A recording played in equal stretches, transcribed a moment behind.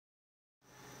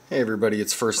Hey everybody,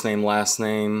 it's first name, last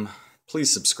name. Please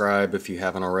subscribe if you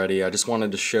haven't already. I just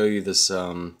wanted to show you this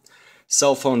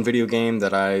cell phone video game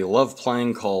that I love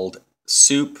playing called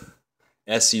Soup,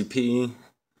 S-U-P.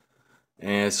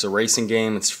 And it's a racing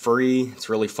game, it's free, it's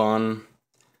really fun.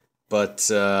 But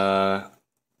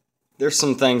there's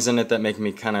some things in it that make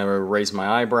me kind of raise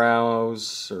my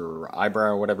eyebrows, or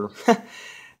eyebrow, whatever.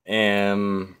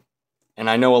 and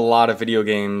I know a lot of video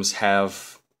games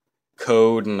have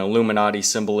code and Illuminati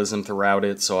symbolism throughout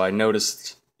it, so I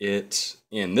noticed it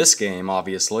in this game,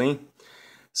 obviously.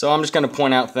 So I'm just going to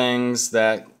point out things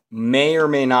that may or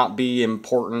may not be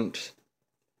important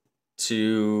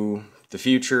to the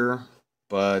future,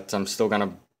 but I'm still going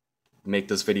to make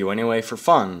this video anyway for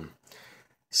fun.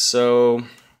 So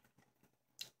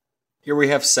here we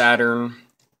have Saturn.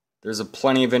 There's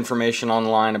plenty of information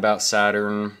online about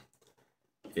Saturn.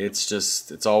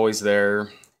 It's always there.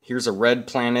 Here's a red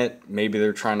planet. Maybe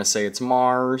they're trying to say it's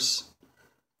Mars.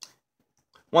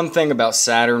 One thing about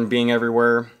Saturn being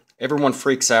everywhere, everyone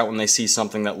freaks out when they see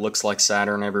something that looks like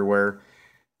Saturn everywhere.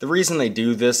 The reason they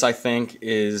do this, I think,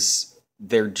 is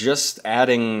they're just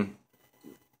adding,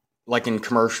 like in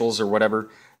commercials or whatever,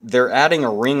 they're adding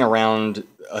a ring around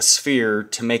a sphere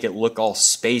to make it look all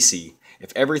spacey.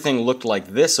 If everything looked like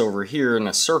this over here in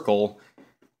a circle,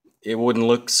 it wouldn't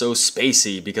look so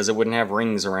spacey because it wouldn't have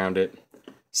rings around it.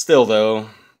 Still, though,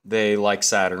 they like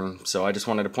Saturn, so I just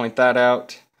wanted to point that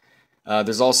out.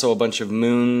 There's also a bunch of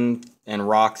moon and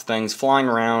rock things flying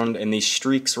around, and these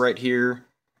streaks right here,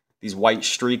 these white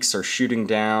streaks are shooting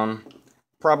down.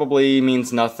 Probably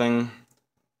means nothing.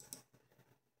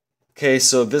 Okay,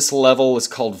 so this level is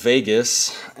called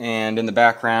Vegas, and in the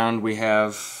background we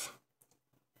have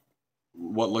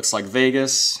what looks like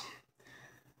Vegas.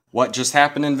 What just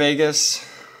happened in Vegas?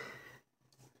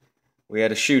 We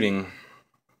had a shooting.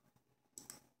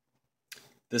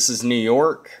 This is New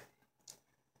York.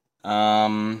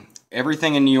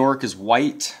 Everything in New York is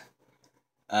white.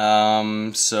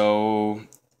 So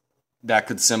that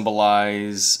could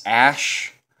symbolize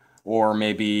ash, or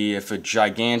maybe if a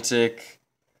gigantic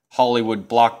Hollywood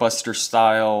blockbuster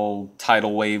style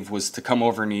tidal wave was to come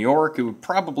over New York, it would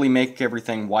probably make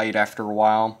everything white after a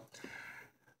while.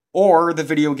 Or the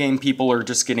video game people are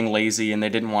just getting lazy and they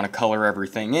didn't want to color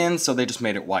everything in, so they just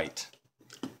made it white.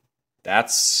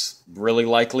 That's really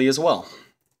likely as well.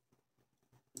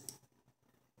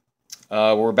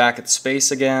 We're back at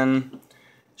space again,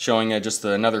 showing just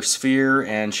another sphere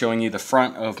and showing you the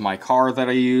front of my car that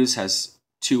I use has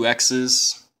two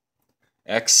X's.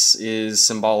 X is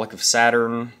symbolic of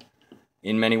Saturn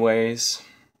in many ways,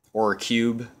 or a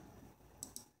cube.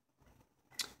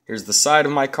 Here's the side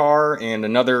of my car and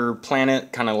another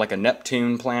planet, kind of like a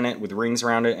Neptune planet with rings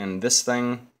around it, and this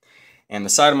thing. And the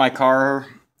side of my car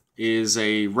is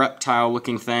a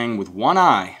reptile-looking thing with one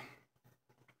eye.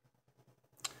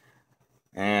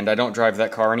 And I don't drive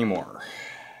that car anymore.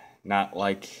 Not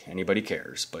like anybody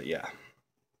cares, but yeah.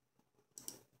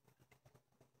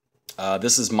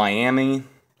 This is Miami.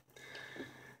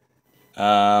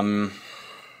 Not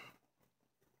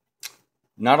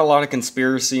a lot of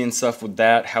conspiracy and stuff with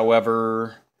that,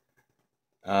 however,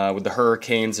 with the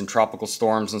hurricanes and tropical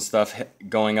storms and stuff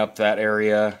going up that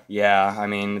area, yeah, I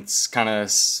mean, it's kind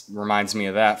of reminds me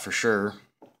of that for sure.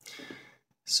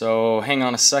 So hang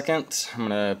on a second, I'm going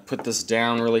to put this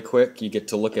down really quick. You get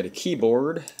to look at a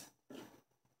keyboard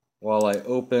while I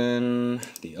open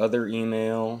the other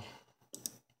email.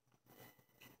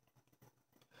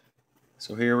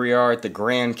 So here we are at the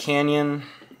Grand Canyon.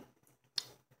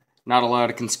 Not a lot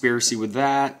of conspiracy with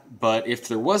that, but if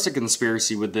there was a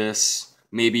conspiracy with this,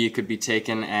 maybe it could be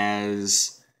taken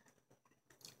as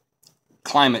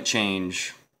climate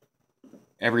change,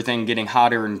 everything getting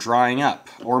hotter and drying up,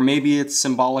 or maybe it's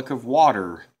symbolic of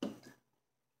water,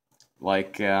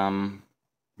 like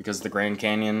because the Grand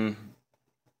Canyon,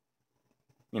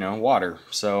 you know, water.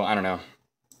 So I don't know.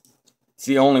 It's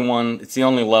the only one. It's the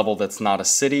only level that's not a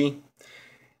city,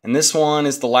 and this one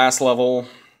is the last level.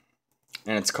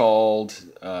 And it's called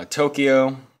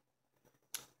Tokyo,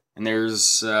 and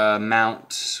there's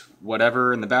Mount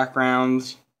whatever in the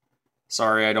background.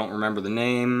 Sorry, I don't remember the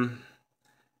name.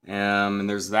 And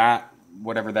there's that,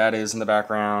 whatever that is in the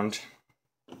background.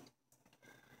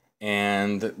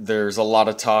 And there's a lot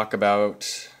of talk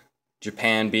about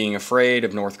Japan being afraid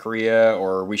of North Korea,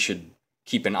 or we should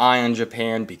keep an eye on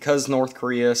Japan because North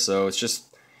Korea. So it's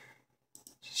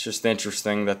just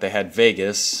interesting that they had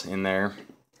Vegas in there.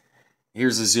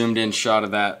 Here's a zoomed in shot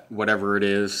of that, whatever it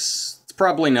is. It's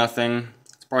probably nothing.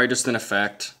 It's probably just an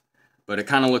effect. But it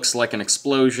kind of looks like an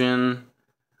explosion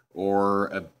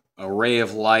or a ray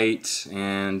of light.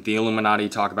 And the Illuminati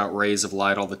talk about rays of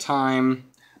light all the time.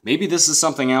 Maybe this is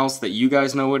something else that you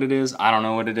guys know what it is. I don't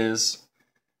know what it is.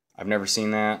 I've never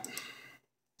seen that.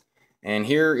 And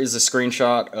here is a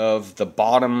screenshot of the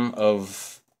bottom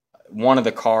of one of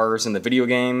the cars in the video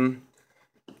game.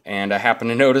 And I happened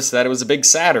to notice that it was a big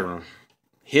Saturn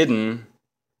hidden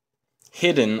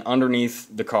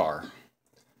underneath the car.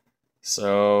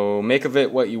 So make of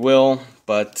it what you will,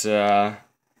 but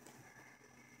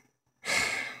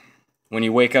when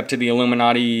you wake up to the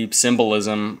Illuminati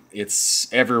symbolism,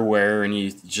 it's everywhere and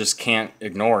you just can't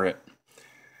ignore it.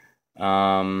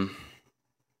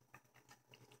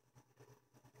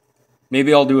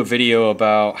 Maybe I'll do a video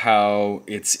about how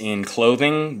it's in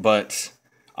clothing, but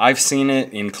I've seen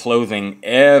it in clothing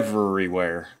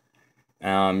everywhere.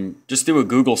 Just do a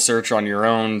Google search on your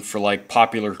own for like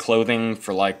popular clothing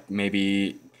for like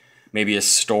maybe a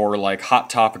store like Hot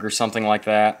Topic or something like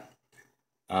that.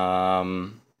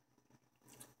 And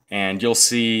you'll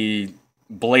see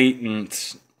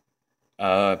blatant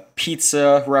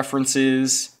pizza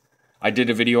references. I did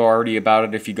a video already about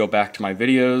it. If you go back to my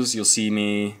videos, you'll see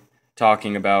me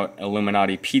talking about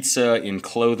Illuminati pizza in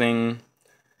clothing.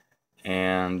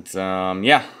 And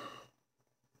yeah.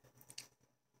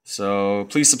 So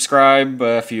please subscribe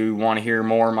if you want to hear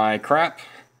more of my crap.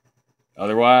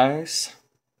 Otherwise,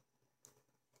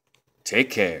 take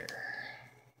care.